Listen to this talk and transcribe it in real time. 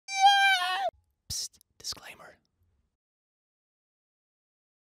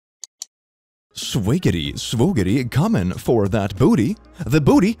Swiggity, swoogity, coming for that booty. The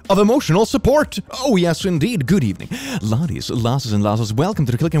booty of emotional support. Oh, yes, indeed. Good evening. Laddies, lasses, and lasses, welcome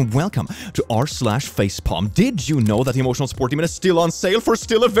to the click and welcome to r/FacePalm. Did you know that the emotional support team is still on sale for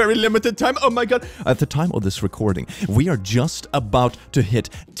still a very limited time? Oh my god. At the time of this recording, we are just about to hit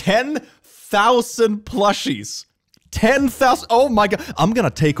 10,000 plushies. 10,000! Oh my god, I'm gonna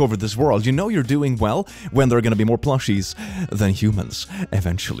take over this world. You know you're doing well when there are gonna be more plushies than humans.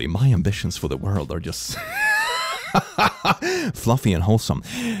 Eventually, my ambitions for the world are just fluffy and wholesome.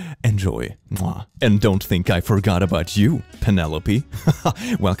 Enjoy. Mwah. And don't think I forgot about you, Penelope.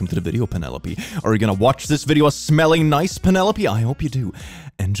 Welcome to the video, Penelope. Are you gonna watch this video smelling nice, Penelope? I hope you do.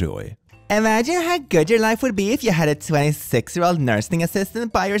 Enjoy. Imagine how good your life would be if you had a 26-year-old nursing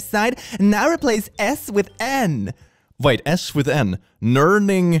assistant by your side. Now replace S with N. Wait, S with N.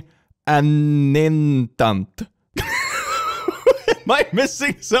 Nurning anintant. Am I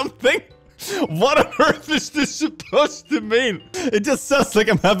missing something? What on earth is this supposed to mean? It just sounds like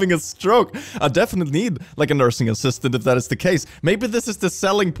I'm having a stroke. I definitely need like a nursing assistant if that is the case. Maybe this is the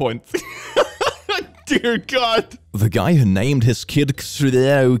selling point. Dear God. The guy who named his kid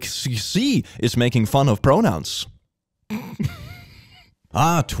Xi is making fun of pronouns.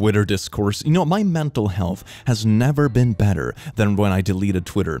 Twitter discourse. You know, my mental health has never been better than when I deleted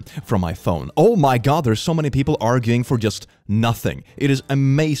Twitter from my phone. Oh my god, there's so many people arguing for just nothing. It is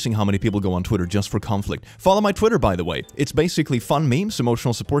amazing how many people go on Twitter just for conflict. Follow my Twitter, by the way. It's basically fun memes,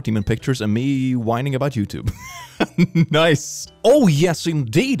 emotional support team and pictures, and me whining about YouTube. Nice. Oh yes,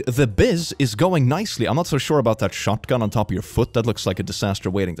 indeed. The biz is going nicely. I'm not so sure about that shotgun on top of your foot. That looks like a disaster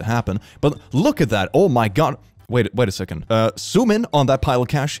waiting to happen. But look at that. Oh my god. Wait a second. Zoom in on that pile of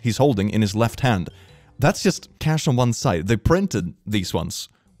cash he's holding in his left hand. That's just cash on one side. They printed these ones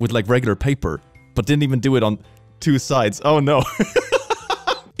with like regular paper, but didn't even do it on two sides. Oh no.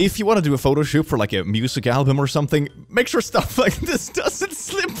 If you want to do a photo shoot for like a music album or something, make sure stuff like this doesn't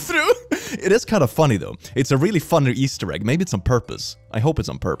slip through. It is kind of funny though. It's a really fun Easter egg. Maybe it's on purpose. I hope it's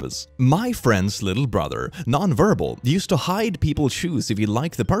on purpose. My friend's little brother, nonverbal, used to hide people's shoes if he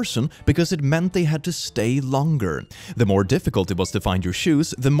liked the person because it meant they had to stay longer. The more difficult it was to find your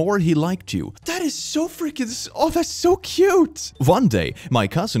shoes, the more he liked you. That is so freaking... Oh, that's so cute. One day, my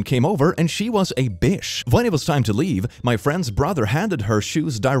cousin came over and she was a bish. When it was time to leave, my friend's brother handed her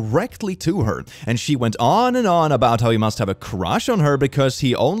shoes directly to her, and she went on and on about how he must have a crush on her because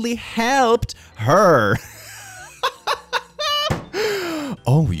he only helped her.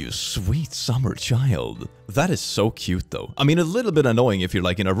 Oh, you sweet summer child. That is so cute though. I mean, a little bit annoying if you're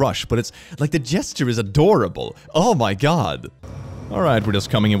like in a rush, but it's like the gesture is adorable. Oh my god. Alright, we're just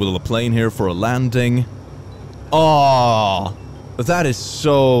coming in with a little plane here for a landing. Oh, that is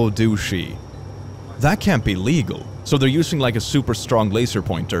so douchey. That can't be legal. So they're using like a super strong laser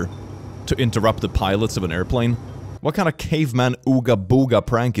pointer to interrupt the pilots of an airplane? What kind of caveman ooga booga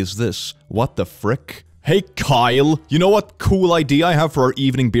prank is this? What the frick? Hey Kyle, you know what cool idea I have for our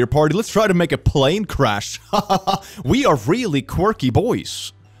evening beer party? Let's try to make a plane crash. We are really quirky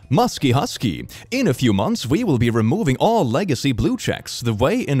boys. Musky Husky. In a few months, we will be removing all legacy blue checks. The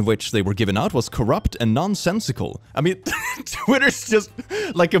way in which they were given out was corrupt and nonsensical. I mean, Twitter's just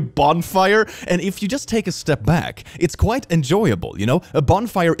like a bonfire, and if you just take a step back, it's quite enjoyable, you know? A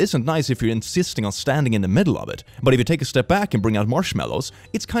bonfire isn't nice if you're insisting on standing in the middle of it, but if you take a step back and bring out marshmallows,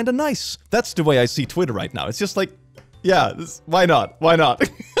 it's kinda nice. That's the way I see Twitter right now. It's just like, yeah, why not? Why not?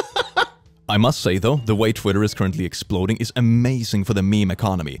 I must say though, the way Twitter is currently exploding is amazing for the meme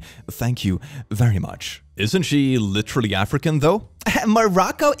economy. Thank you very much. Isn't she literally African though?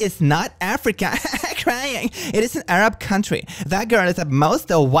 Morocco is not Africa. Crying. It is an Arab country. That girl is at most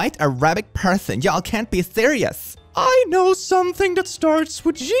a white Arabic person. Y'all can't be serious. I know something that starts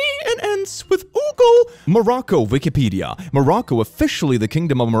with G and ends with Oogle. Morocco Wikipedia. Morocco, officially the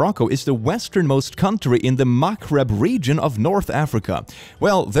Kingdom of Morocco, is the westernmost country in the Maghreb region of North Africa.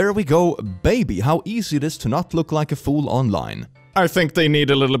 Well, there we go, baby. How easy it is to not look like a fool online. I think they need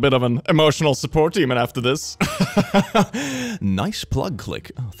a little bit of an emotional support team after this. Nice plug,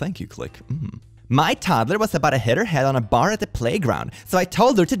 Click. Oh, thank you, Click. My toddler was about to hit her head on a bar at the playground, so I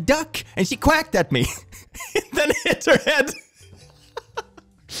told her to duck, and she quacked at me. Then hit her head.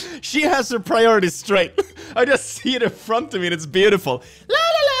 She has her priorities straight. I just see it in front of me and it's beautiful. La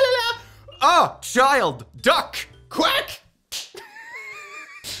la la la la. Ah, child, duck, quack.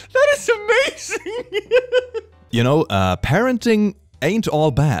 That is amazing. You know, parenting ain't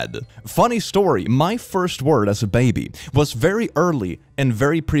all bad. Funny story, my first word as a baby was very early and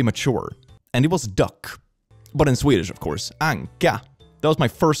very premature. And it was duck. But in Swedish, of course. Anka. That was my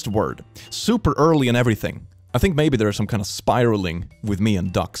first word. Super early and everything. I think maybe there's some kind of spiraling with me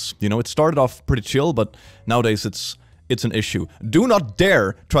and ducks. You know, it started off pretty chill, but nowadays it's an issue. Do not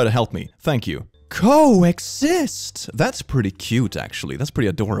dare try to help me. Thank you. Coexist! That's pretty cute, actually. That's pretty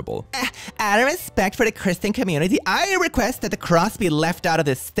adorable. Out of respect for the Christian community, I request that the cross be left out of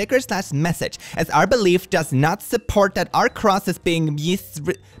this sticker/message, as our belief does not support that our cross is being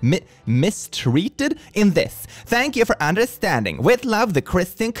mistreated in this. Thank you for understanding. With love, the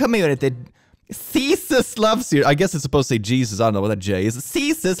Christian community. Jesus loves you. I guess it's supposed to say Jesus. I don't know what that J is.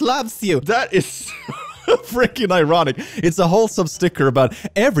 Jesus loves you. That is freaking ironic. It's a wholesome sticker about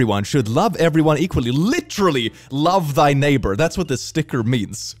everyone should love everyone equally. Literally, love thy neighbor. That's what this sticker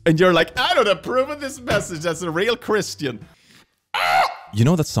means. And you're like, I don't approve of this message as a real Christian. You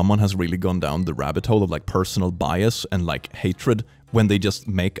know that someone has really gone down the rabbit hole of like personal bias and like hatred when they just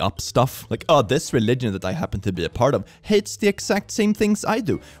make up stuff. Like, oh, this religion that I happen to be a part of hates the exact same things I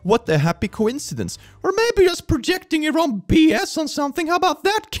do. What a happy coincidence. Or maybe just projecting your own BS on something. How about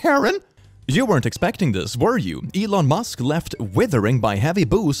that, Karen? You weren't expecting this, were you? Elon Musk left withering by heavy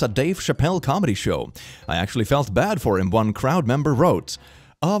booze at Dave Chappelle comedy show. I actually felt bad for him, one crowd member wrote.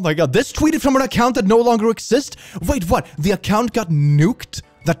 Oh my god, this tweeted from an account that no longer exists? Wait, what? The account got nuked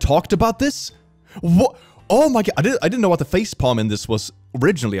that talked about this? What? Oh my god, I didn't know what the facepalm in this was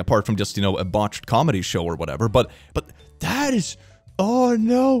originally, apart from just, you know, a botched comedy show or whatever, but that is... Oh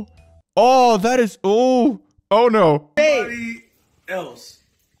no. Oh, that is... Oh no. Somebody else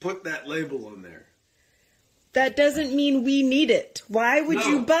put that label on there. That doesn't mean we need it. Why would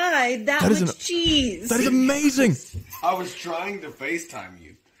you buy that much cheese? That is amazing. I was trying to FaceTime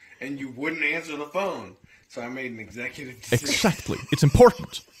you, and you wouldn't answer the phone, so I made an executive decision. Exactly. It's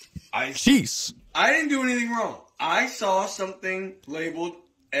important. Cheese. I didn't do anything wrong. I saw something labeled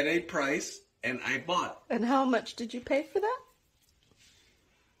at a price, and I bought it. And how much did you pay for that?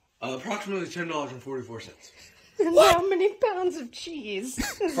 Approximately $10.44. And how many pounds of cheese?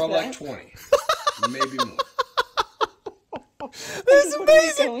 Probably like 20. Maybe more. That's amazing. What are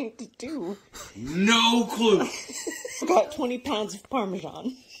you going to do? No clue. About 20 pounds of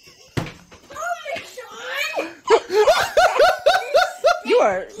Parmesan. You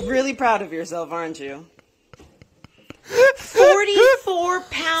are really proud of yourself, aren't you? 44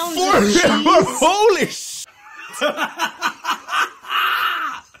 pounds of cheese. Holy sh!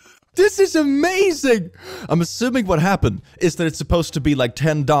 This is amazing! I'm assuming what happened is that it's supposed to be like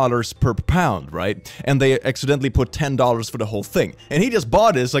 $10 per pound, right? And they accidentally put $10 for the whole thing. And he just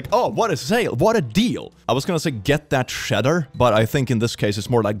bought it. It's like, oh, what a sale. What a deal. I was gonna say get that cheddar, but I think in this case it's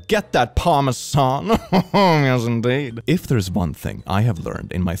more like get that Parmesan. Yes, indeed. If there's one thing I have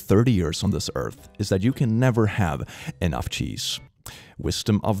learned in my 30 years on this earth, is that you can never have enough cheese.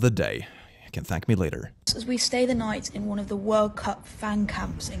 Wisdom of the day. You can thank me later. As we stay the night in one of the World Cup fan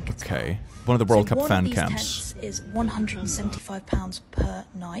camps in Qatar. Okay, one of the World Cup fan camps. Tents is £175 per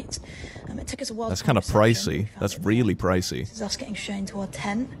night. It took us a while. That's kind of pricey. That's really pricey. This is us getting shown to our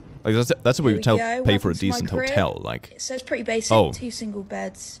tent. Like that's what we would pay for a decent hotel. Like, so it's pretty basic. 2 single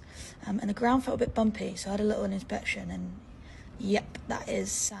beds, and the ground felt a bit bumpy, so I had a little inspection, and yep, that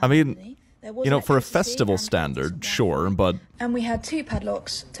is. I mean, you know, for a festival standard, sure, but. And we had 2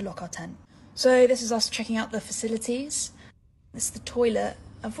 padlocks to lock our tent. So this is us checking out the facilities. This is the toilet.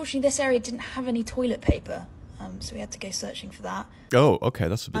 Unfortunately, this area didn't have any toilet paper, so we had to go searching for that. Oh, okay,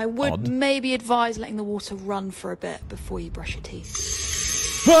 that's a bit I would odd. maybe advise letting the water run for a bit before you brush your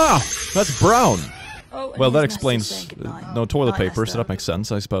teeth. Ah! That's brown! Oh, well, that explains no toilet paper, so that makes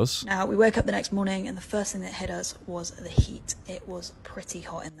sense, I suppose. Now, we woke up the next morning, and the first thing that hit us was the heat. It was pretty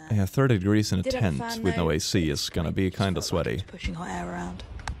hot in there. Yeah, 30 degrees in a tent with no AC is gonna be kind of sweaty. Pushing hot air around.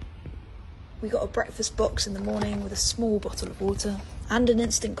 We got a breakfast box in the morning with a small bottle of water and an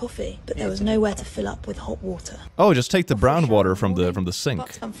instant coffee, but there was nowhere to fill up with hot water. Oh, just take the brown water from the sink.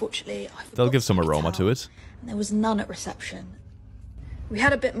 But unfortunately, That'll give some aroma to it. And there was none at reception. We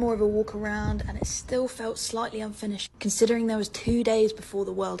had a bit more of a walk around, and it still felt slightly unfinished, considering there was 2 days before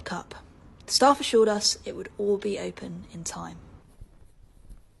the World Cup. The staff assured us it would all be open in time.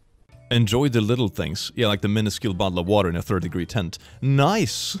 Enjoy the little things. Yeah, like the minuscule bottle of water in a 30-degree tent.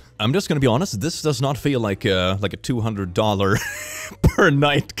 Nice! I'm just gonna be honest, this does not feel like a $200 per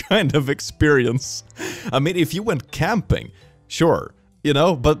night kind of experience. I mean, if you went camping, sure, you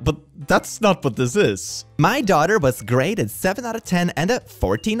know, but that's not what this is. My daughter was graded 7 out of 10 and a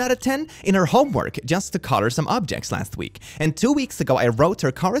 14 out of 10 in her homework just to color some objects last week. And 2 weeks ago I wrote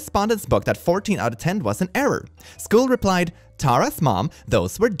her correspondence book that 14 out of 10 was an error. School replied, Tara's mom,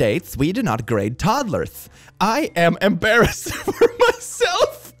 those were dates, we do not grade toddlers. I am embarrassed for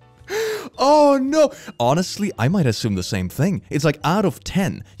myself. Oh no! Honestly, I might assume the same thing. It's like out of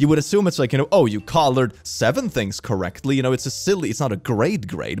 10, you would assume it's like, you know, oh, you colored 7 things correctly. You know, it's a silly, it's not a grade,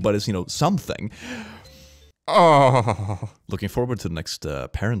 but it's, you know, something. Oh, looking forward to the next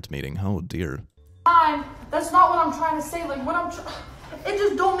parent meeting. Oh dear. That's not what I'm trying to say. Like, what it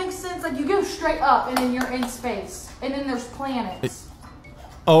just don't make sense. Like, you go straight up and then you're in space, and then there's planets.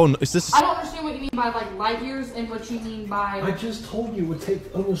 Oh, no, is this... I don't understand what you mean by, like, light years and what you mean by... I just told you it would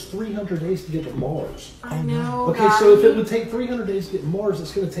take almost 300 days to get to Mars. I know, okay, so if it would take 300 days to get to Mars,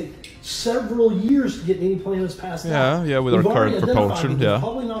 it's going to take several years to get any planets past that. Yeah, with our current propulsion, there's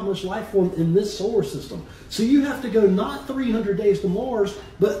probably not much life form in this solar system. So you have to go not 300 days to Mars,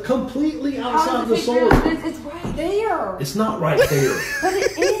 but completely outside the solar system. It's right there. It's not right there. But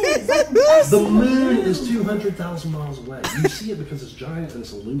it is. The moon is 200,000 miles away. You see it because it's giant and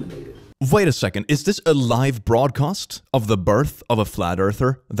it's illuminated. Wait a second, is this a live broadcast of the birth of a flat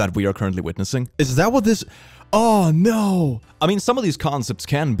earther that we are currently witnessing? Is that what this... Oh no! I mean, some of these concepts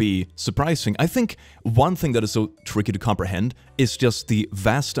can be surprising. I think one thing that is so tricky to comprehend is just the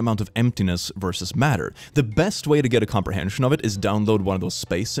vast amount of emptiness versus matter. The best way to get a comprehension of it is download one of those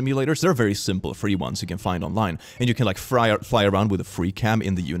space simulators. They're very simple, free ones you can find online. And you can like fly around with a free cam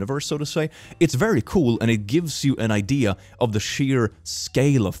in the universe, so to say. It's very cool and it gives you an idea of the sheer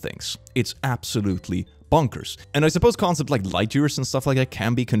scale of things. It's absolutely bonkers. And I suppose concepts like light years and stuff like that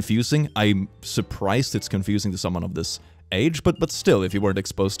can be confusing. I'm surprised it's confusing to someone of this age, but still, if you weren't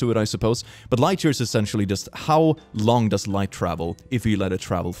exposed to it, I suppose. But light years is essentially just how long does light travel if you let it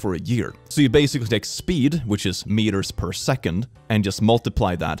travel for a year. So you basically take speed, which is meters per second, and just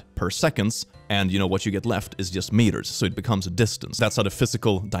multiply that per seconds, and you know what you get left is just meters, so it becomes a distance. That's how the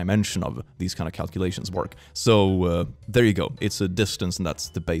physical dimension of these kind of calculations work. So there you go, it's a distance and that's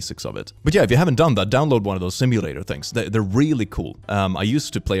the basics of it. But yeah, if you haven't done that, download one of those simulator things. They're really cool. I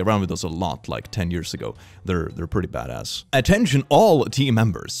used to play around with those a lot, like 10 years ago. They're pretty badass. Attention all team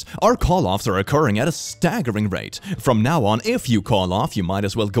members. Our call-offs are occurring at a staggering rate. From now on, if you call off, you might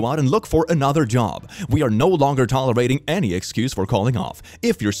as well go out and look for another job. We are no longer tolerating any excuse for calling off.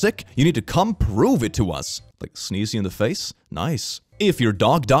 If you're sick, you need to come prove it to us. Like sneeze you in the face? Nice. If your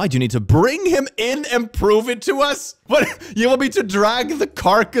dog died, you need to bring him in and prove it to us? What? You want me to drag the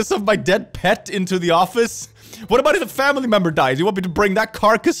carcass of my dead pet into the office? What about if a family member dies? You want me to bring that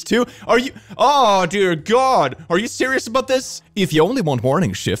carcass too? Are you... Oh, dear God. Are you serious about this? If you only want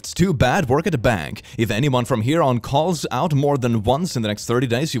morning shifts, too bad, work at a bank. If anyone from here on calls out more than once in the next 30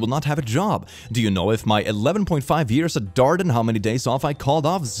 days, you will not have a job. Do you know if my 11.5 years at Darden, how many days off I called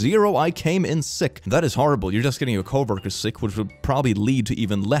off? 0, I came in sick. That is horrible. You're just getting your coworker sick, which would probably lead to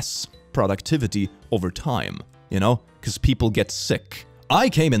even less productivity over time. You know? Because people get sick. I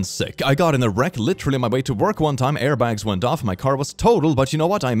came in sick. I got in a wreck literally on my way to work one time. Airbags went off. My car was totaled, but you know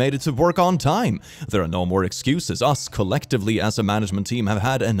what? I made it to work on time. There are no more excuses. Us collectively as a management team have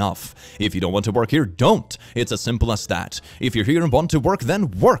had enough. If you don't want to work here, don't. It's as simple as that. If you're here and want to work,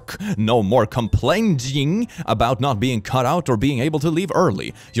 then work. No more complaining about not being cut out or being able to leave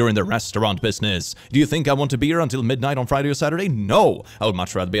early. You're in the restaurant business. Do you think I want to be here until midnight on Friday or Saturday? No. I would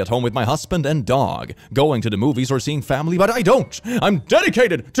much rather be at home with my husband and dog, going to the movies or seeing family, but I don't. I'm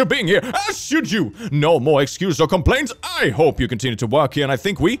dedicated to being here, as should you. No more excuses or complaints. I hope you continue to work here, and I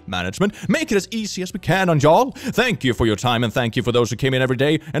think we, management, make it as easy as we can on y'all. Thank you for your time, and thank you for those who came in every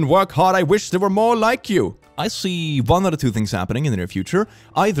day and work hard. I wish there were more like you. I see one out of two things happening in the near future.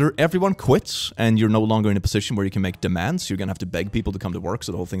 Either everyone quits, and you're no longer in a position where you can make demands, so you're gonna have to beg people to come to work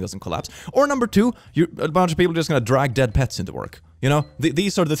so the whole thing doesn't collapse. Or number two, a bunch of people are just gonna drag dead pets into work. You know,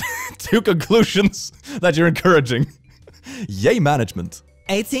 these are the two conclusions that you're encouraging. Yay, management.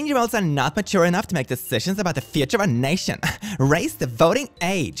 18-year-olds are not mature enough to make decisions about the future of a nation. Raise the voting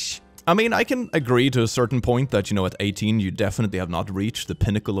age. I mean, I can agree to a certain point that, you know, at 18, you definitely have not reached the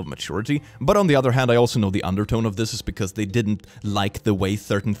pinnacle of maturity. But on the other hand, I also know the undertone of this is because they didn't like the way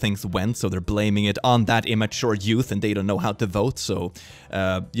certain things went, so they're blaming it on that immature youth and they don't know how to vote. So,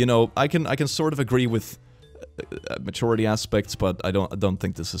 you know, I can sort of agree with maturity aspects, but I don't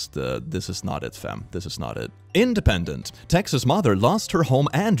think this is not it, fam. This is not it. Independent. Texas mother lost her home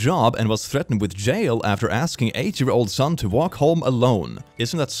and job and was threatened with jail after asking 8-year-old son to walk home alone.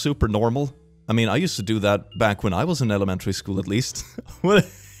 Isn't that super normal? I mean, I used to do that back when I was in elementary school, at least.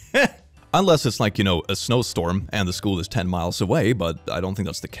 Unless it's like, you know, a snowstorm and the school is 10 miles away, but I don't think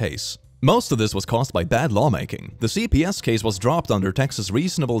that's the case. Most of this was caused by bad lawmaking. The CPS case was dropped under Texas'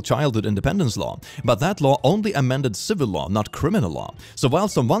 Reasonable Childhood Independence Law, but that law only amended civil law, not criminal law. So while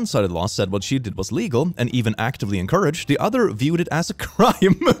some one-sided law said what she did was legal and even actively encouraged, the other viewed it as a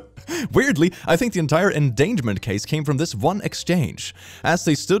crime. Weirdly, I think the entire endangerment case came from this one exchange. As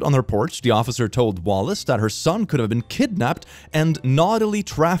they stood on her porch, the officer told Wallace that her son could have been kidnapped and naughtily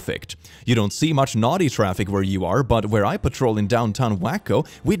trafficked. You don't see much naughty traffic where you are, but where I patrol in downtown Waco,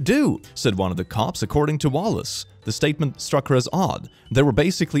 we do, said one of the cops, according to Wallace. The statement struck her as odd. They were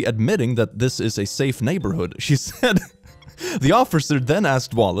basically admitting that this is a safe neighborhood, she said. The officer then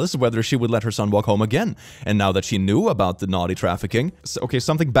asked Wallace whether she would let her son walk home again. And now that she knew about the naughty trafficking, okay,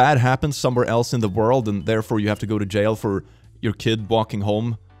 something bad happens somewhere else in the world and therefore you have to go to jail for your kid walking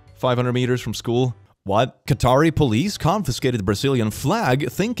home 500 meters from school. What? Qatari police confiscated the Brazilian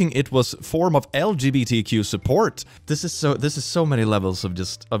flag, thinking it was form of LGBTQ support. This is so many levels of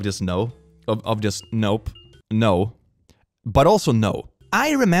just no. Of just nope. No. But also no.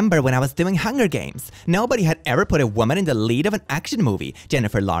 I remember when I was doing Hunger Games. Nobody had ever put a woman in the lead of an action movie,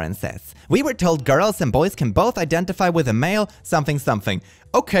 Jennifer Lawrence says. We were told girls and boys can both identify with a male something something.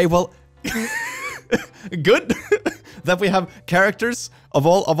 Okay, well, good that we have characters of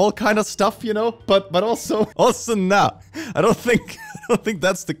all kind of stuff, you know, but also not. I don't think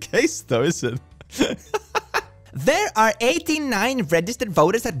that's the case though, is it? There are 89 registered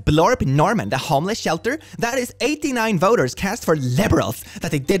voters at Blorp Norman, the homeless shelter. That is 89 voters cast for liberals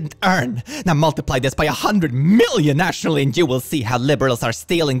that they didn't earn. Now multiply this by 100 million nationally and you will see how liberals are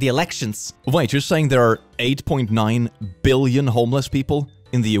stealing the elections. Wait, you're saying there are 8.9 billion homeless people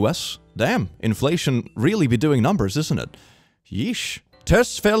in the US? Damn, inflation really be doing numbers, isn't it? Yeesh.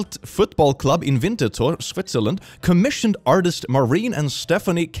 Tersfeld Football Club in Winterthur, Switzerland, commissioned artist Maureen and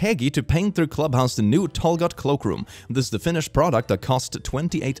Stephanie Kegi to paint their clubhouse the new Tallgot cloakroom. This is the finished product that cost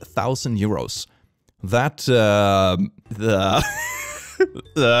 28,000 euros. That,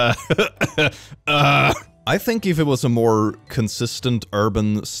 I think if it was a more consistent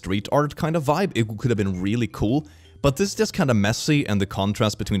urban street art kind of vibe, it could have been really cool. But this is just kind of messy, and the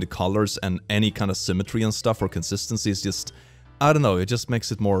contrast between the colors and any kind of symmetry and stuff or consistency is just... I don't know, it just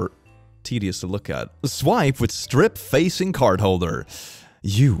makes it more tedious to look at. Swipe with strip-facing card holder.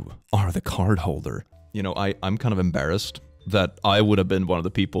 You are the card holder. You know, I'm kind of embarrassed that I would have been one of the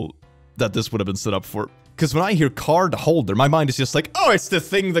people that this would have been set up for. Because when I hear card holder, my mind is just like, oh, it's the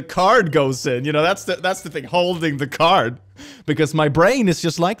thing the card goes in. You know, that's the thing holding the card. Because my brain is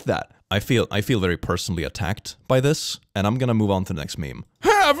just like that. I feel very personally attacked by this, and I'm gonna move on to the next meme.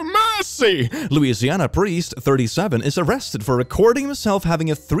 Have mercy! Louisiana priest, 37, is arrested for recording himself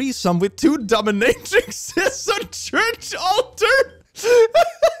having a threesome with 2 dominatrixes on church altar!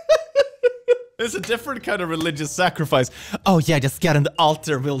 It's a different kind of religious sacrifice. Oh yeah, just get on the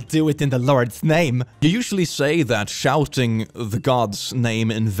altar, we'll do it in the Lord's name. You usually say that shouting the God's name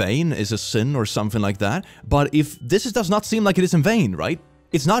in vain is a sin or something like that, but if this does not seem like it is in vain, right?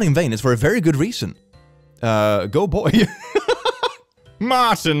 It's not in vain, it's for a very good reason. Go boy.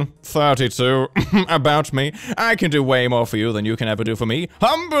 Martin, 32, about me. I can do way more for you than you can ever do for me.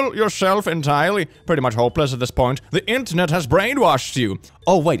 Humble yourself entirely. Pretty much hopeless at this point. The internet has brainwashed you.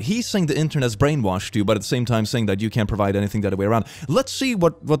 Oh wait, he's saying the internet has brainwashed you, but at the same time saying that you can't provide anything the other way around. Let's see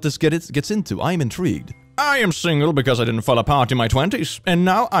what this gets into. I'm intrigued. I am single because I didn't fall apart in my 20s, and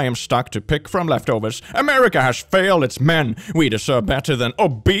now I am stuck to pick from leftovers. America has failed its men. We deserve better than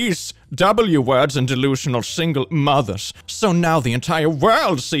obese W-words and delusional single mothers. So now the entire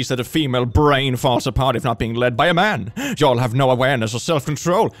world sees that a female brain falls apart if not being led by a man. Y'all have no awareness or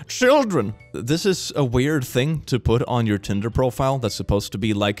self-control. Children. This is a weird thing to put on your Tinder profile that's supposed to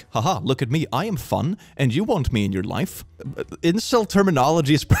be like, haha, look at me, I am fun, and you want me in your life. Incel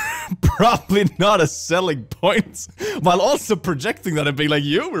terminology is probably not a selling point, while also projecting that and being like,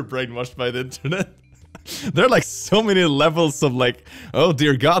 you were brainwashed by the internet. There are like so many levels of like, oh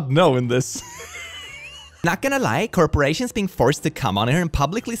dear God, no in this. Not gonna lie, corporations being forced to come on here and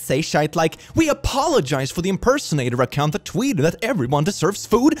publicly say shit like, we apologize for the impersonator account that tweeted that everyone deserves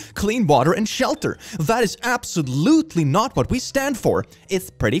food, clean water, and shelter. That is absolutely not what we stand for.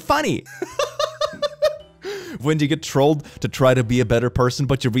 It's pretty funny. When you get trolled to try to be a better person,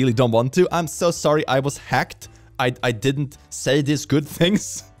 but you really don't want to. I'm so sorry, I was hacked. I didn't say these good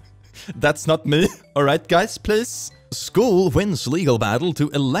things. That's not me. Alright guys, please. School wins legal battle to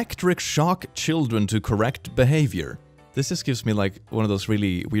electric shock children to correct behavior. This just gives me like one of those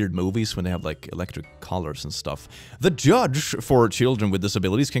really weird movies when they have like electric collars and stuff. The judge for children with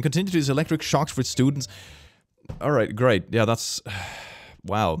disabilities can continue to use electric shocks for students. Alright, great. Yeah, that's...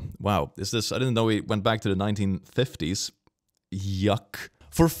 Wow. Is this... I didn't know we went back to the 1950s. Yuck.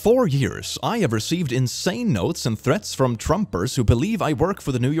 For 4 years, I have received insane notes and threats from Trumpers who believe I work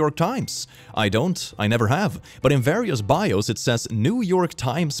for the New York Times. I don't, I never have, but in various bios it says New York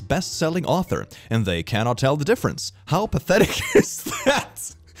Times best-selling author, and they cannot tell the difference. How pathetic is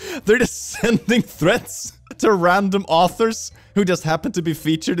that? They're just sending threats to random authors who just happen to be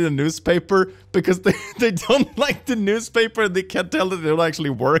featured in a newspaper because they don't like the newspaper and they can't tell that they don't actually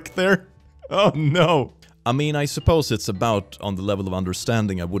work there. Oh no. I mean, I suppose it's about on the level of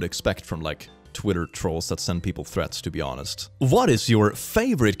understanding I would expect from, like, Twitter trolls that send people threats, to be honest. What is your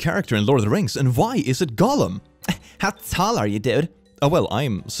favorite character in Lord of the Rings, and why is it Gollum? How tall are you, dude? Oh, well,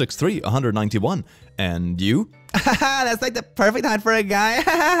 I'm 6'3", 191. And you? That's like the perfect height for a guy.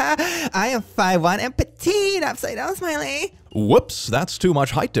 I am 5'1" and petite, upside down smiley. Whoops, that's too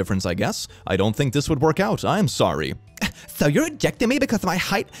much height difference, I guess. I don't think this would work out. I'm sorry. So you're rejecting me because of my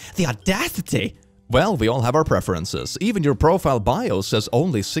height? The audacity! Well, we all have our preferences. Even your profile bio says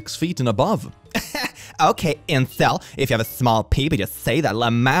only 6 feet and above. Okay, incel. If you have a small peepee, just say that,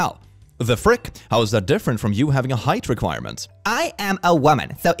 lamau. The frick? How is that different from you having a height requirement? I am a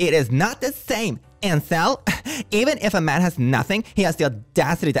woman, so it is not the same. Incel. Even if a man has nothing, he has the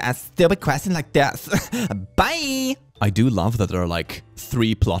audacity to ask stupid questions like this. Bye! I do love that there are like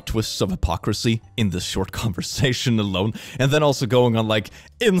 3 plot twists of hypocrisy in this short conversation alone, and then also going on like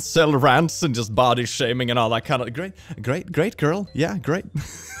incel rants and just body shaming and all that kind of great girl. Yeah, great.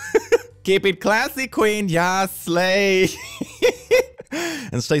 Keep it classy, queen. Yeah, slay.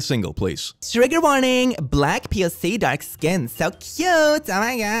 And stay single, please. Trigger warning, black POC, dark skin. So cute. Oh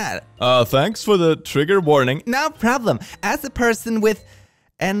my god. Thanks for the trigger warning. No problem. As a person with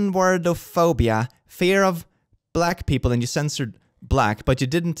N-wordophobia, fear of black people, and you censored black, but you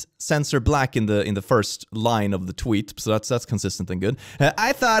didn't censor black in the first line of the tweet, so that's consistent and good.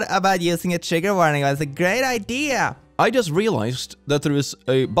 I thought about using a trigger warning. It was a great idea. I just realized that there is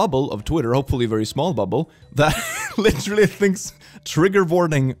a bubble of Twitter, hopefully a very small bubble, that literally thinks trigger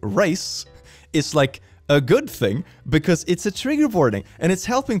warning race is like a good thing because it's a trigger warning and it's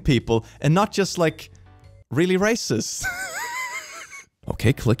helping people and not just like really racist.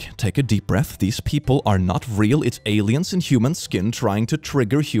 Okay, click, take a deep breath. These people are not real. It's aliens in human skin trying to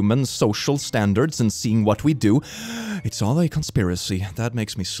trigger human social standards and seeing what we do. It's all a conspiracy. That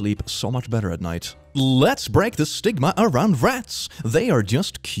makes me sleep so much better at night. Let's break the stigma around rats. They are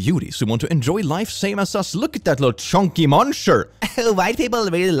just cuties who want to enjoy life same as us. Look at that little chunky monster. White people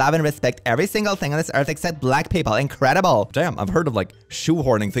really love and respect every single thing on this earth except black people. Incredible. Damn, I've heard of like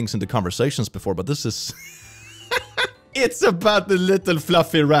shoehorning things into conversations before, but this is... It's about the little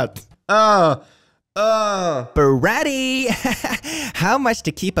fluffy rat. Bratty! How much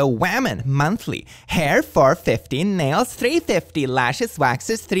to keep a whammon monthly? Hair $450, nails $350, lashes,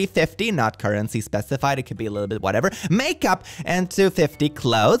 waxes $350, not currency specified, it could be a little bit whatever. Makeup and $250,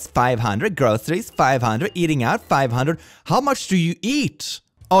 clothes $500, groceries $500, eating out $500. How much do you eat?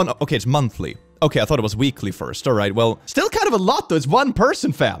 Oh no, okay, it's monthly. Okay, I thought it was weekly first. All right, well, still kind of a lot though. It's one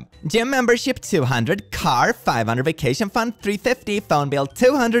person, fam. Gym membership $200, car $500, vacation fund $350, phone bill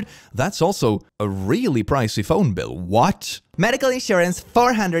 $200. That's also a really pricey phone bill. What? Medical insurance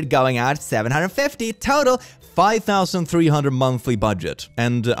 $400, going out $750, total $5,300 monthly budget.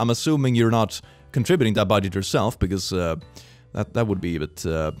 And I'm assuming you're not contributing that budget yourself because that would be a bit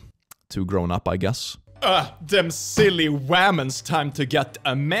too grown up, I guess. Them silly whammons, time to get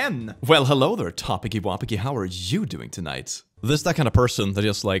a man. Well, hello there, Topicky Wapicky. How are you doing tonight? This that kind of person that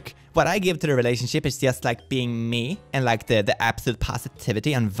just like... What I give to the relationship is just like being me and like the absolute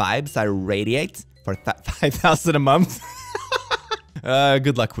positivity and vibes I radiate for $5,000 a month.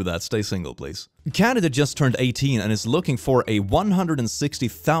 Good luck with that. Stay single, please. Candidate just turned 18 and is looking for a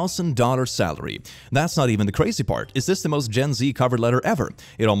 $160,000 salary. That's not even the crazy part. Is this the most Gen Z cover letter ever?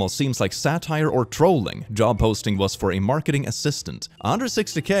 It almost seems like satire or trolling. Job posting was for a marketing assistant.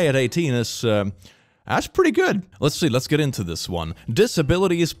 $160K at 18 is... That's pretty good. Let's see, let's get into this one.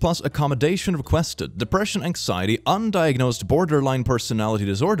 Disabilities plus accommodation requested. Depression, anxiety, undiagnosed borderline personality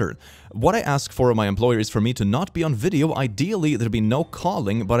disorder. What I ask for my employer is for me to not be on video. Ideally, there'd be no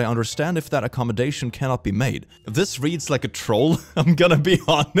calling, but I understand if that accommodation cannot be made. This reads like a troll, I'm gonna be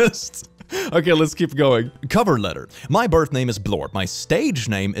honest. Okay, let's keep going. Cover letter. My birth name is Blorp. My stage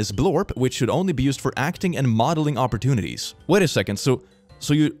name is Blorp, which should only be used for acting and modeling opportunities. Wait a second, so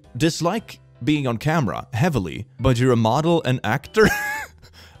you dislike being on camera heavily, but you're a model and actor?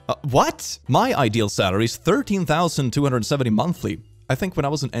 What? My ideal salary is $13,270 monthly. I think when I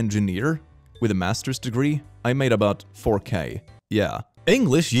was an engineer with a master's degree, I made about $4K. Yeah.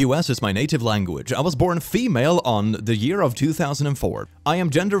 English, US is my native language. I was born female on the year of 2004. I am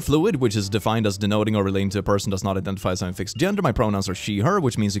gender fluid, which is defined as denoting or relating to a person does not identify as having fixed gender. My pronouns are she, her,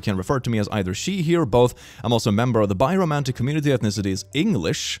 which means you can refer to me as either she, he, or both. I'm also a member of the biromantic community. Ethnicity is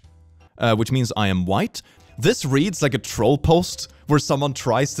English, which means I am white. This reads like a troll post where someone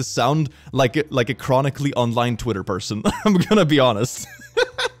tries to sound like a chronically online Twitter person. I'm gonna be honest.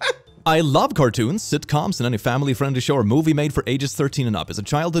 I love cartoons, sitcoms, and any family-friendly show or movie made for ages 13 and up. It's a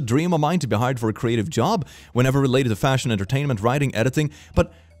childhood dream of mine to be hired for a creative job, whenever related to fashion, entertainment, writing, editing,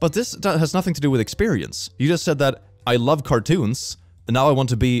 but this has nothing to do with experience. You just said that I love cartoons, and now I want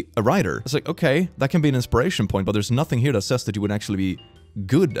to be a writer. It's like, okay, that can be an inspiration point, but there's nothing here that says that you would actually be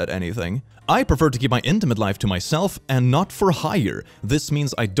good at anything. I prefer to keep my intimate life to myself and not for hire. This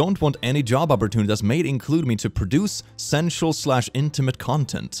means I don't want any job opportunity that may include me to produce sensual/intimate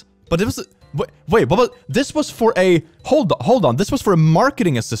content. But it was wait, but this was for a hold on. This was for a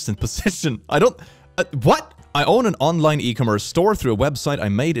marketing assistant position. I don't what? I own an online e-commerce store through a website I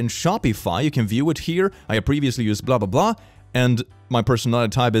made in Shopify. You can view it here. I have previously used blah blah blah, and my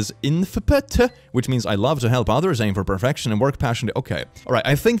personality type is infipet, which means I love to help others, aim for perfection, and work passionately. Okay, all right.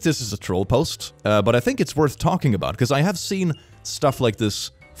 I think this is a troll post, but I think it's worth talking about because I have seen stuff like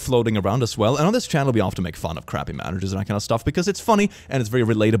this floating around as well, and on this channel we often make fun of crappy managers and that kind of stuff because it's funny and it's very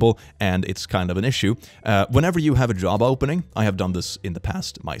relatable and it's kind of an issue. Whenever you have a job opening, I have done this in the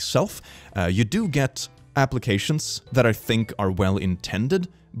past myself, you do get applications that I think are well intended,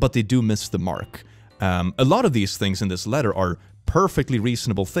 but they do miss the mark. A lot of these things in this letter are perfectly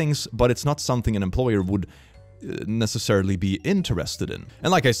reasonable things, but it's not something an employer would necessarily be interested in.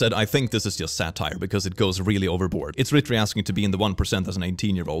 And like I said, I think this is just satire because it goes really overboard. It's literally asking to be in the 1% as an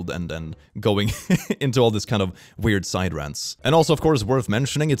 18-year-old and then going into all this kind of weird side rants. And also, of course, worth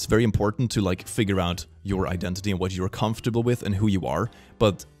mentioning, it's very important to like figure out your identity and what you're comfortable with and who you are.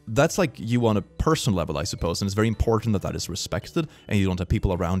 But that's like you on a personal level, I suppose, and it's very important that that is respected and you don't have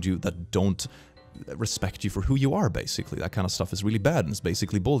people around you that don't respect you for who you are, basically. That kind of stuff is really bad and it's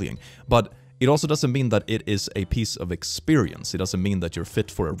basically bullying. But it also doesn't mean that it is a piece of experience. It doesn't mean that you're fit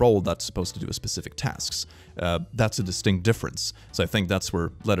for a role that's supposed to do a specific tasks. That's a distinct difference. So I think that's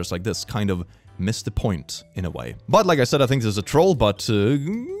where letters like this kind of miss the point in a way. But like I said, I think this is a troll, but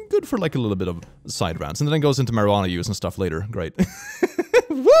good for like a little bit of side rants. And then it goes into marijuana use and stuff later. Great.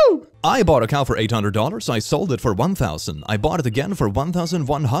 Woo! I bought a cow for $800. I sold it for $1,000. I bought it again for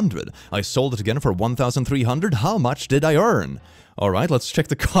 $1,100. I sold it again for $1,300. How much did I earn? Alright, let's check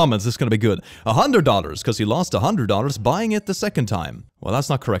the comments. This is gonna be good. $100, because he lost $100 buying it the second time. Well, that's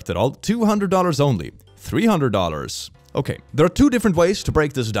not correct at all. $200 only. $300. Okay, there are two different ways to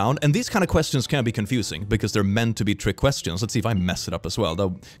break this down, and these kind of questions can be confusing because they're meant to be trick questions. Let's see if I mess it up as well,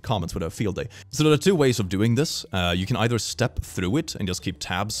 though comments would have a field day. So there are two ways of doing this. You can either step through it and just keep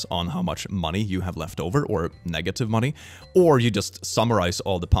tabs on how much money you have left over, or negative money, or you just summarize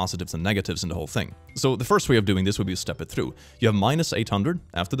all the positives and negatives in the whole thing. So the first way of doing this would be to step it through. You have minus 800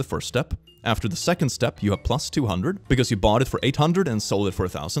 after the first step. After the second step, you have plus 200 because you bought it for 800 and sold it for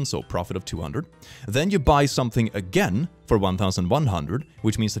 1,000, so profit of 200. Then you buy something again for 1,100,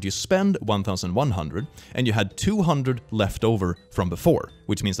 which means that you spend 1,100 and you had 200 left over from before,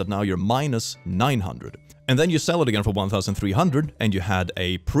 which means that now you're minus 900. And then you sell it again for 1,300 and you had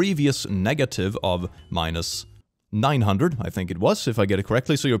a previous negative of minus 900, I think it was, if I get it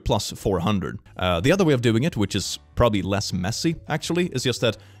correctly, so you're plus 400. The other way of doing it, which is probably less messy, actually, is just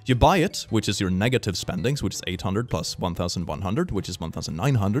that you buy it, which is your negative spendings, which is 800 plus 1,100, which is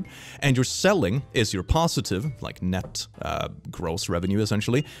 1,900, and your selling is your positive, like net gross revenue,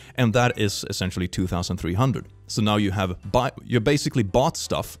 essentially, and that is essentially 2,300. So now you have you basically bought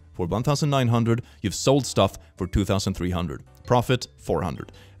stuff for 1,900, you've sold stuff for 2,300. Profit,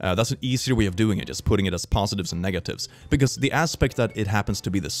 400. That's an easier way of doing it, just putting it as positives and negatives, because the aspect that it happens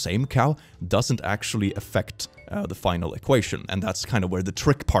to be the same cow doesn't actually affect the final equation, and that's kind of where the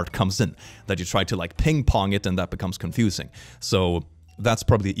trick part comes in, that you try to like ping-pong it and that becomes confusing. So that's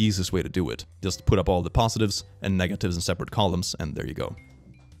probably the easiest way to do it. Just put up all the positives and negatives in separate columns, and there you go.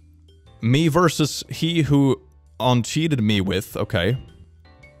 Me versus he who cheated me with, okay.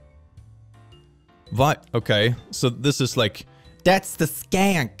 Okay, so this is like, that's the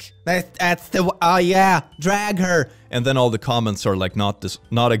skank. That's the, oh yeah, drag her. And then all the comments are like not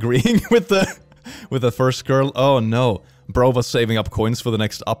agreeing with the first girl. Oh no, bro was saving up coins for the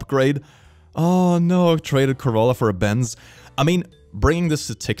next upgrade. Oh no, traded Corolla for a Benz. I mean, bringing this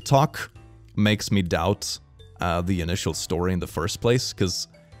to TikTok makes me doubt the initial story in the first place, because,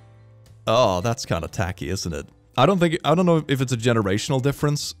 oh, that's kind of tacky, isn't it? I don't know if it's a generational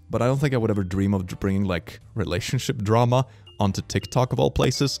difference, but I don't think I would ever dream of bringing like relationship drama onto TikTok of all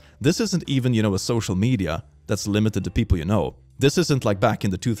places. This isn't even, you know, a social media that's limited to people you know. This isn't like back in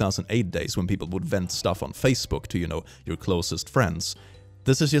the 2008 days when people would vent stuff on Facebook to, you know, your closest friends.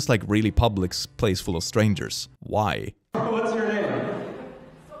 This is just like really public place full of strangers. Why? What's your name?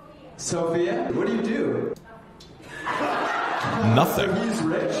 Sophia? What do you do? Nothing. So he's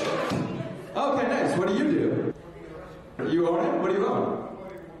rich? Okay, nice. What do you do? You own it? What do you own?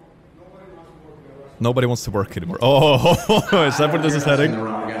 Nobody wants to work anymore. Oh, is that what this is heading? The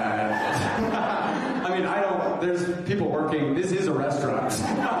wrong guy. I mean, I don't... There's people working... This is a restaurant.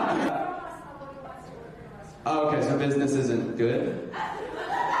 Oh, okay, so business isn't good?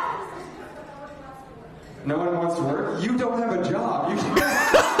 No one wants to work? You don't have a job. You can't...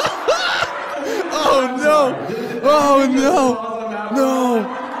 Oh, no! Oh, no! No!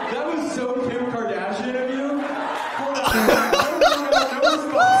 That was so Kim Kardashian of you.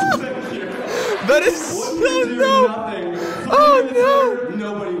 That is so no! Nothing. Oh, no!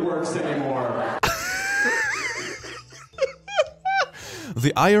 Nobody works anymore.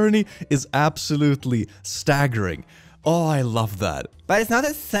 The irony is absolutely staggering. Oh, I love that. But it's not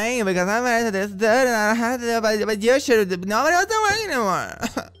the same because I'm married to this dude and I don't have to do it, but you should. Nobody wants to work anymore.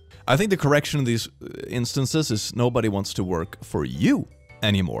 I think the correction in these instances is nobody wants to work for you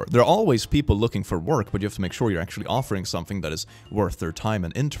anymore. There are always people looking for work, but you have to make sure you're actually offering something that is worth their time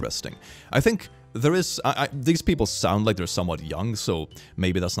and interesting. I think there is... these people sound like they're somewhat young, so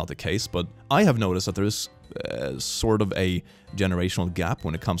maybe that's not the case, but I have noticed that there is sort of a generational gap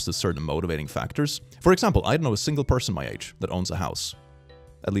when it comes to certain motivating factors. For example, I don't know a single person my age that owns a house.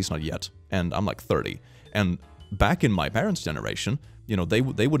 At least not yet. And I'm like 30. And back in my parents' generation, you know, they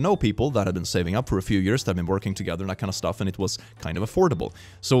would know people that had been saving up for a few years, that had been working together and that kind of stuff, and it was kind of affordable.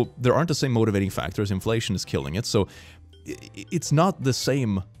 So there aren't the same motivating factors. Inflation is killing it. So it's not the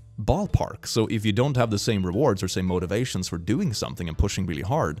same ballpark. So if you don't have the same rewards or same motivations for doing something and pushing really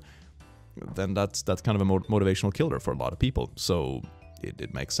hard, then that's kind of a motivational killer for a lot of people. So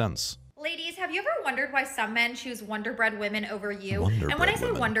it makes sense. Ladies, have you ever wondered why some men choose Wonder Bread women over you? And when I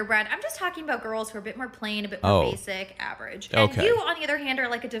say Wonder Bread, I'm just talking about girls who are a bit more plain, a bit more basic, average. And you, on the other hand, are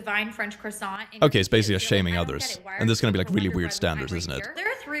like a divine French croissant. Okay, it's basically shaming others. And this is going to be like really weird standards, isn't it? There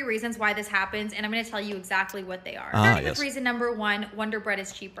are 3 reasons why this happens, and I'm going to tell you exactly what they are. Starting with reason number 1, Wonder Bread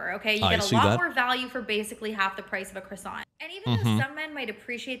is cheaper, okay? You get a lot more value for basically half the price of a croissant. And even though some men might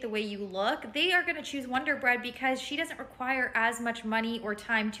appreciate the way you look, they are going to choose Wonder Bread because she doesn't require as much money or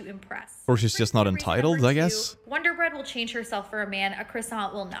time to impress. Or she's just not entitled, I guess. Wonder Bread will change herself for a man, a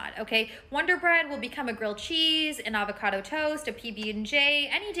croissant will not, okay? Wonder Bread will become a grilled cheese, an avocado toast, a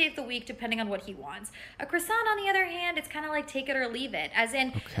PB&J, any day of the week depending on what he wants. A croissant, on the other hand, it's kind of like take it or leave it, as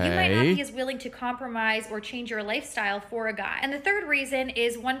in you might not be as willing to compromise or change your lifestyle for a guy. And the third reason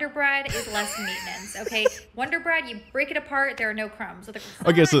is Wonder Bread is less maintenance, okay? Wonder Bread, you break it apart, there are no crumbs. With a croissant,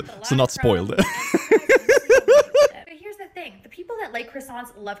 okay, so not spoiled. Here's the thing, the people that like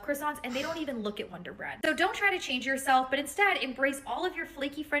croissants love croissants and they don't even look at Wonder Bread. So don't try to change yourself, but instead embrace all of your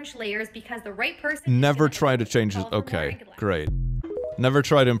flaky French layers because the right person... Never try to change it. Okay, great. Never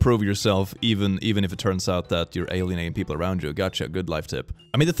try to improve yourself, even if it turns out that you're alienating people around you. Gotcha, good life tip.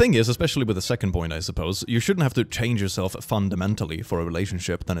 I mean, the thing is, especially with the second point, I suppose, you shouldn't have to change yourself fundamentally for a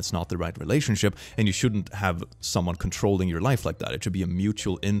relationship, then it's not the right relationship, and you shouldn't have someone controlling your life like that. It should be a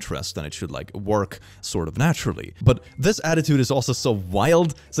mutual interest, and it should, like, work sort of naturally. But this attitude is also so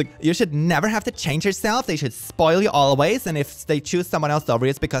wild. It's like, you should never have to change yourself, they should spoil you always, and if they choose someone else over you,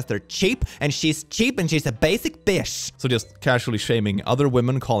 it's because they're cheap, and she's a basic bitch. So just casually shaming other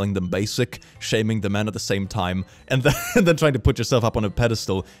women, calling them basic, shaming the men at the same time, and then trying to put yourself up on a pedestal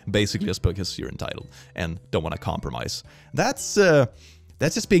basically just because you're entitled and don't want to compromise. That's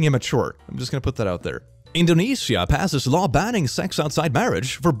just being immature. I'm just gonna put that out there. Indonesia passes law banning sex outside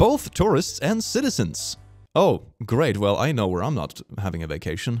marriage for both tourists and citizens. Oh, great. Well, I know where I'm not having a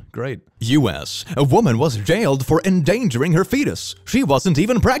vacation. Great. US. A woman was jailed for endangering her fetus. She wasn't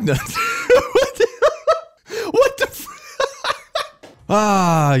even pregnant. What the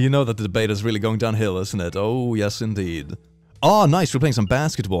Ah, you know that the debate is really going downhill, isn't it? Oh, yes, indeed. Oh, nice, we're playing some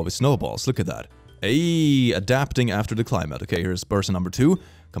basketball with snowballs. Look at that. Hey, adapting after the climate. Okay, here's person number 2.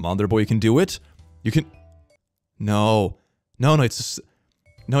 Come on there, boy, you can do it. You can... No, it's just...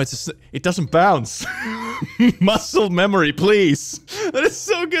 No, it's just... It doesn't bounce. Muscle memory, please. That is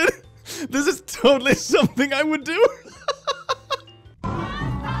so good. This is totally something I would do.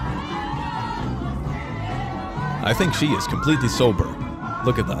 I think she is completely sober.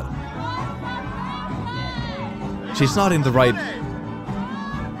 Look at that. She's not in the right...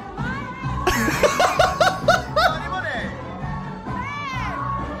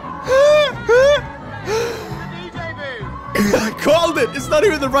 called it! It's not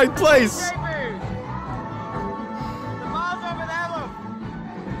even the right place!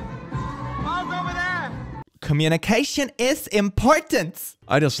 Communication is important.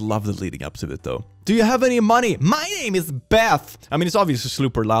 I just love the leading up to it though. Do you have any money? My name is Beth. I mean, it's obviously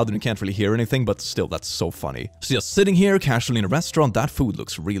super loud and you can't really hear anything, but still, that's so funny. So just sitting here casually in a restaurant, that food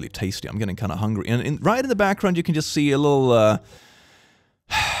looks really tasty. I'm getting kind of hungry. And right in the background, you can just see a little,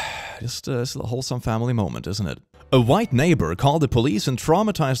 just a wholesome family moment, isn't it? A white neighbor called the police and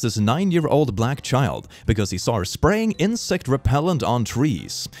traumatized this 9-year-old black child because he saw her spraying insect repellent on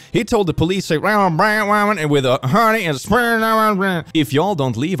trees. He told the police, with a honey and spraying. If y'all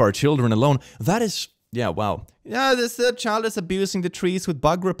don't leave our children alone, that is, yeah, wow. Yeah, this child is abusing the trees with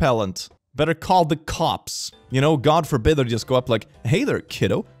bug repellent. Better call the cops. You know, God forbid they just go up like, hey there,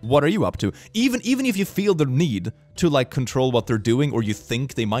 kiddo, what are you up to? Even if you feel the need to like control what they're doing or you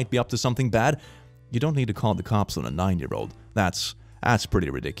think they might be up to something bad, you don't need to call the cops on a 9-year-old. That's pretty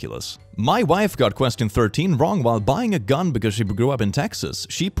ridiculous. My wife got question 13 wrong while buying a gun because she grew up in Texas.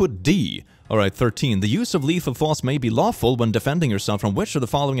 She put D. Alright, 13. The use of lethal force may be lawful when defending yourself from which of the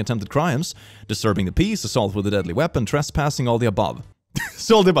following attempted crimes? Disturbing the peace, assault with a deadly weapon, trespassing, all the above.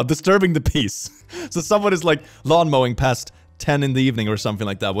 So all the above, disturbing the peace. So someone is like lawn mowing past 10 in the evening or something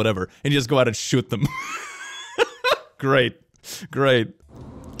like that, whatever, and you just go out and shoot them. Great. Great.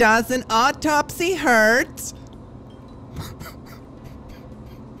 Does an autopsy hurt?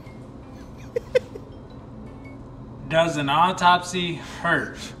 Does an autopsy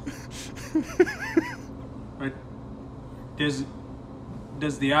hurt? But does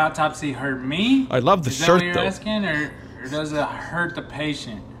the autopsy hurt me? I love the Is shirt that what you're though. asking, or does it hurt the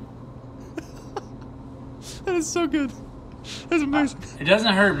patient? That is so good. That's amazing. It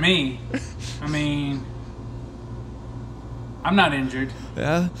doesn't hurt me. I mean, I'm not injured.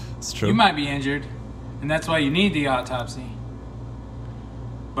 Yeah, it's true. You might be injured, and that's why you need the autopsy.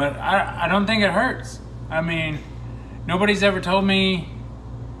 But I don't think it hurts. I mean, nobody's ever told me,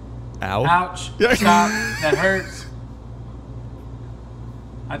 ow, ouch, yeah. stop, that hurts.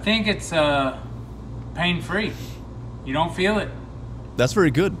 I think it's pain-free. You don't feel it. That's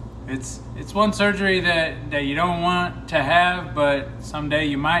very good. It's one surgery that you don't want to have, but someday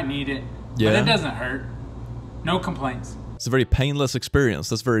you might need it. Yeah. But it doesn't hurt. No complaints. It's a very painless experience.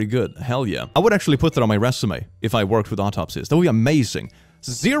 That's very good. Hell yeah. I would actually put that on my resume if I worked with autopsies. That would be amazing.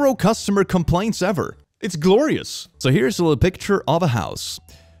 0 customer complaints ever. It's glorious. So here's a little picture of a house.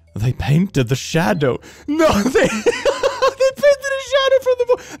 They painted the shadow. No, they painted a shadow from the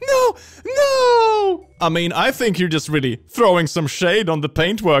wall. No, no. I mean, I think you're just really throwing some shade on the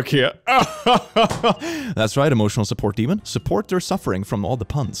paintwork here. That's right, emotional support demon. Support their suffering from all the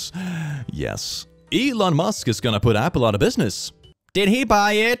puns. Yes. Elon Musk is gonna put Apple out of business. Did he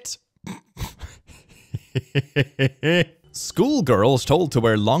buy it? Schoolgirls told to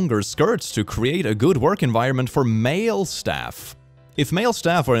wear longer skirts to create a good work environment for male staff. If male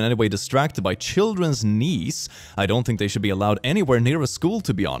staff are in any way distracted by children's needs, I don't think they should be allowed anywhere near a school,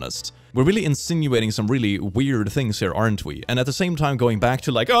 to be honest. We're really insinuating some really weird things here, aren't we? And at the same time going back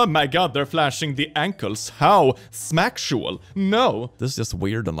to like, oh my god, they're flashing the ankles. How smaxual. No. This is just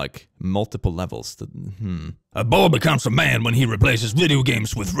weird on like multiple levels. A boy becomes a man when he replaces video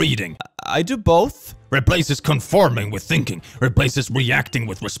games with reading. I do both. Replaces conforming with thinking. Replaces reacting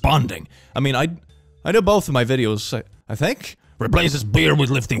with responding. I mean, I do both in my videos, I think. Replaces beer with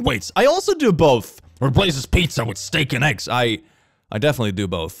lifting weights. I also do both. Replaces pizza with steak and eggs. I definitely do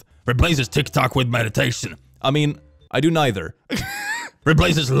both. Replaces TikTok with meditation. I mean, I do neither.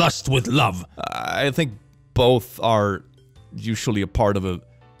 Replaces lust with love. I think both are usually a part of a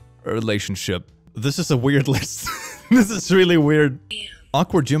relationship. This is a weird list. This is really weird.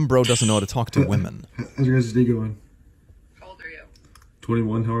 Awkward gym bro doesn't know how to talk to women. How's your guys' day going? How old are you?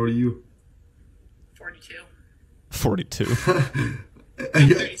 21. How old are you? 42. 42.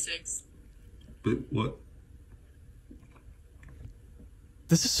 36. But what?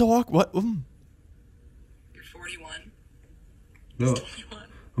 This is so awkward. What? You're 41. No. 21.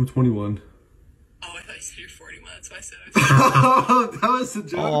 I'm 21. Oh, I thought you said you're 41. That's why I said I was That was a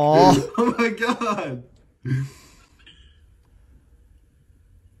joke. Aww. Oh my god.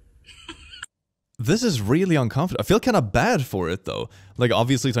 This is really uncomfortable. I feel kind of bad for it though. Like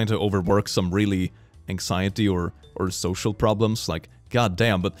obviously trying to overwork some really anxiety or social problems. Like god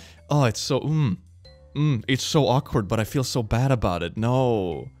damn, but oh, it's so it's so awkward, but I feel so bad about it.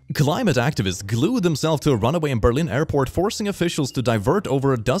 No. Climate activists glued themselves to a runaway in Berlin airport, forcing officials to divert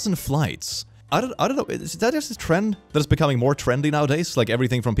over a dozen flights. I don't know, is that just a trend that is becoming more trendy nowadays? Like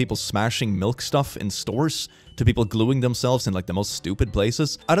everything from people smashing milk stuff in stores to people gluing themselves in like the most stupid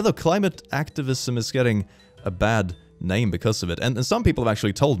places? I don't know, climate activism is getting a bad name because of it. And some people have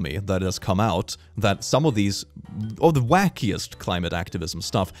actually told me that it has come out that some of these, the wackiest climate activism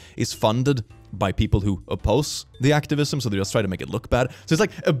stuff is funded by people who oppose the activism, so they just try to make it look bad. So it's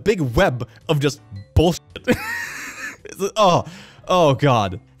like a big web of just bullshit. Oh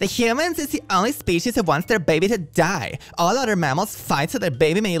god. The humans is the only species that wants their baby to die. All other mammals fight so their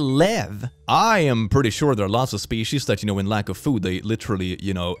baby may live. I am pretty sure there are lots of species that, you know, in lack of food, they literally,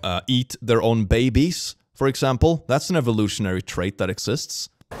 you know, eat their own babies, for example. That's an evolutionary trait that exists.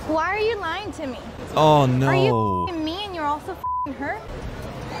 Why are you lying to me? Oh no. Are you f***ing me and you're also f***ing her?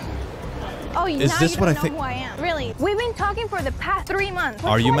 Oh, is this what I think? Who I am. Really? We've been talking for the past 3 months.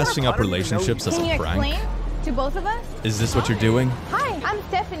 Are you messing up relationships as a prank? Can you explain to both of us? Is this what you're doing? Hi, I'm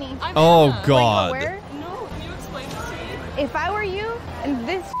Stephanie. Oh god. No, can you explain this to me? If I were you and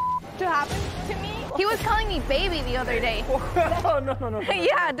this to happen to me, he was calling me baby the other day. No.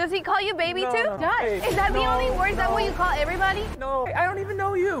 Yeah, does he call you baby too? Is that the only words that what you call everybody? No, I don't even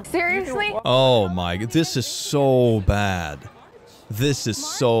know you. Seriously? Oh my god, this is so bad. This is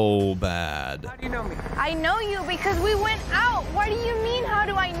so bad. How do you know me? I know you because we went out. What do you mean, how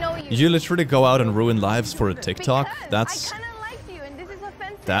do I know you? You literally go out and ruin lives for a TikTok? Because That's... I kind of liked you and this is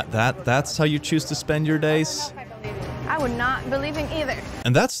offensive. That's how you choose to spend your days? I would not believe in either.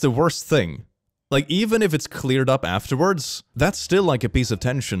 And that's the worst thing. Like, even if it's cleared up afterwards, that's still like a piece of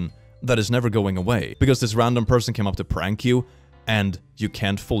tension that is never going away. Because this random person came up to prank you, and you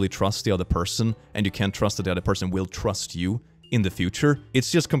can't fully trust the other person, and you can't trust that the other person will trust you in the future. It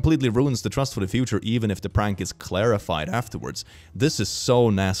just completely ruins the trust for the future, even if the prank is clarified afterwards. This is so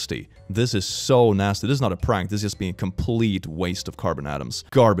nasty. This is so nasty. This is not a prank. This is just being a complete waste of carbon atoms.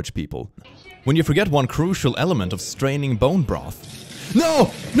 Garbage, people. When you forget one crucial element of straining bone broth.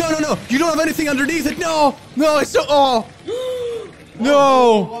 No! No! You don't have anything underneath it! No! No, it's so... Oh!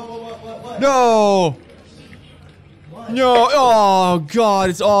 No! No! No! Oh, God,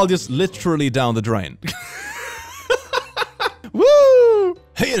 it's all just literally down the drain. Woo!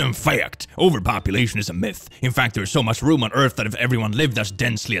 In fact, overpopulation is a myth. In fact, there is so much room on Earth that if everyone lived as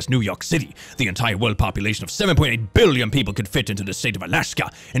densely as New York City, the entire world population of 7.8 billion people could fit into the state of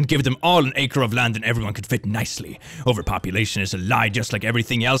Alaska, and give them all an acre of land and everyone could fit nicely. Overpopulation is a lie just like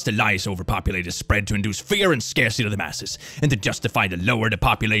everything else. The lie is overpopulated is spread to induce fear and scarcity to the masses. And to justify the lower the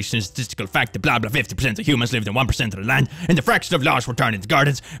population is statistical fact that blah blah 50% of humans lived in 1% of the land, and the fraction of laws were turned into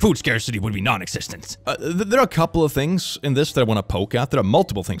gardens, food scarcity would be non-existent. There are a couple of things in this that I want to poke at. There are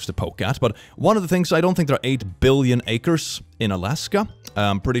multiple things to poke at, but one of the things, I don't think there are 8 billion acres in Alaska.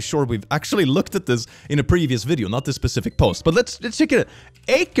 I'm pretty sure we've actually looked at this in a previous video, not this specific post, but let's check it out.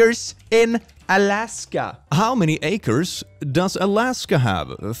 Acres in Alaska. How many acres does Alaska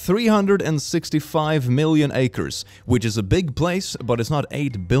have? 365 million acres, which is a big place, but it's not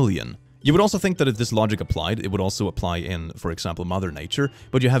 8 billion. You would also think that if this logic applied, it would also apply in, for example, Mother Nature,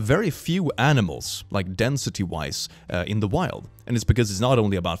 but you have very few animals, like density-wise, in the wild. And it's because it's not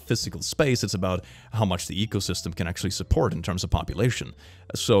only about physical space, it's about how much the ecosystem can actually support in terms of population.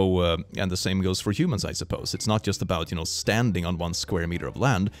 So, and the same goes for humans, I suppose. It's not just about, you know, standing on 1 square meter of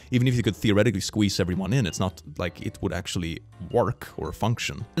land. Even if you could theoretically squeeze everyone in, it's not like it would actually work or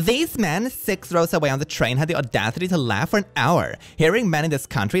function. These men 6 rows away on the train had the audacity to laugh for an hour. Hearing men in this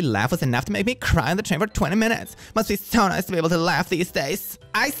country laugh was enough to make me cry on the train for 20 minutes. Must be so nice to be able to laugh these days.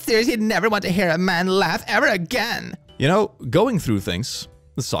 I seriously never want to hear a man laugh ever again. You know, going through things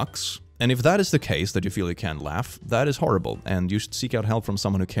sucks. And if that is the case, that you feel you can't laugh, that is horrible, and you should seek out help from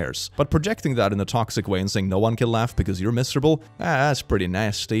someone who cares. But projecting that in a toxic way and saying no one can laugh because you're miserable, that's pretty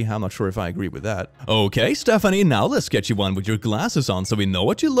nasty. I'm not sure if I agree with that. Okay, Stephanie, now let's get you one with your glasses on so we know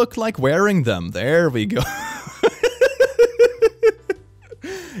what you look like wearing them. There we go.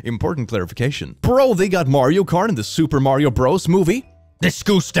 Important clarification. Bro, they got Mario Kart in the Super Mario Bros. Movie. This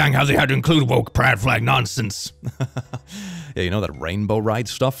goose dang how they had to include woke pride flag nonsense. Yeah, you know that rainbow ride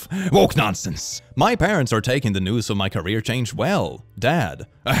stuff? Woke nonsense. My parents are taking the news of my career change well. Dad,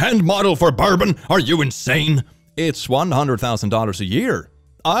 a hand model for bourbon? Are you insane? It's $100,000 a year.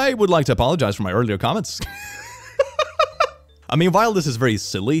 I would like to apologize for my earlier comments. I mean, while this is very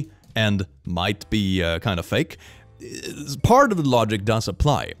silly and might be kind of fake, part of the logic does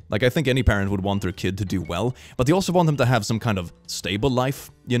apply. Like, I think any parent would want their kid to do well, but they also want them to have some kind of stable life,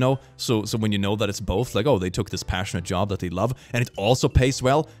 you know? So when you know that it's both, like, oh, they took this passionate job that they love, and it also pays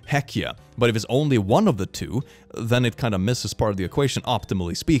well, heck yeah. But if it's only one of the two, then it kind of misses part of the equation,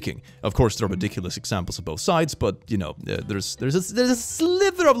 optimally speaking. Of course, there are ridiculous examples of both sides, but, you know, there's a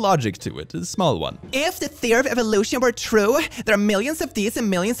sliver of logic to it, a small one. If the theory of evolution were true, there are millions of these and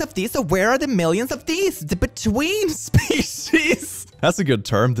millions of these, so where are the millions of these? The between species. That's a good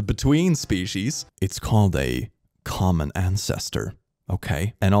term, the between species. It's called a common ancestor,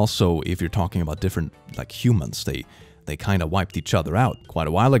 okay? And also, if you're talking about different, like, humans, they kind of wiped each other out quite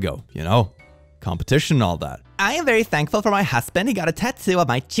a while ago, you know? Competition and all that. I am very thankful for my husband. He got a tattoo of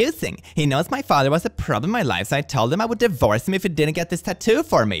my choosing. He knows my father was a problem in my life, so I told him I would divorce him if he didn't get this tattoo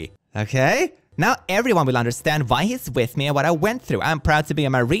for me. Okay? Now everyone will understand why he's with me and what I went through. I'm proud to be a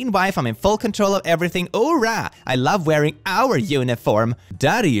Marine wife. I'm in full control of everything. Hoorah! I love wearing our uniform.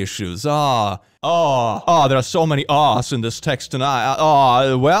 Daddy issues. There are so many ahs in this text tonight.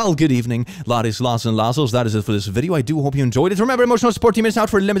 Well, good evening, laddies, lads, and lassos. That is it for this video. I do hope you enjoyed it. Remember, emotional support team is out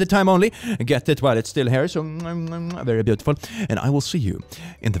for a limited time only. Get it while it's still here, so very beautiful. And I will see you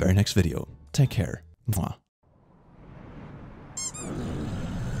in the very next video. Take care. Mwah.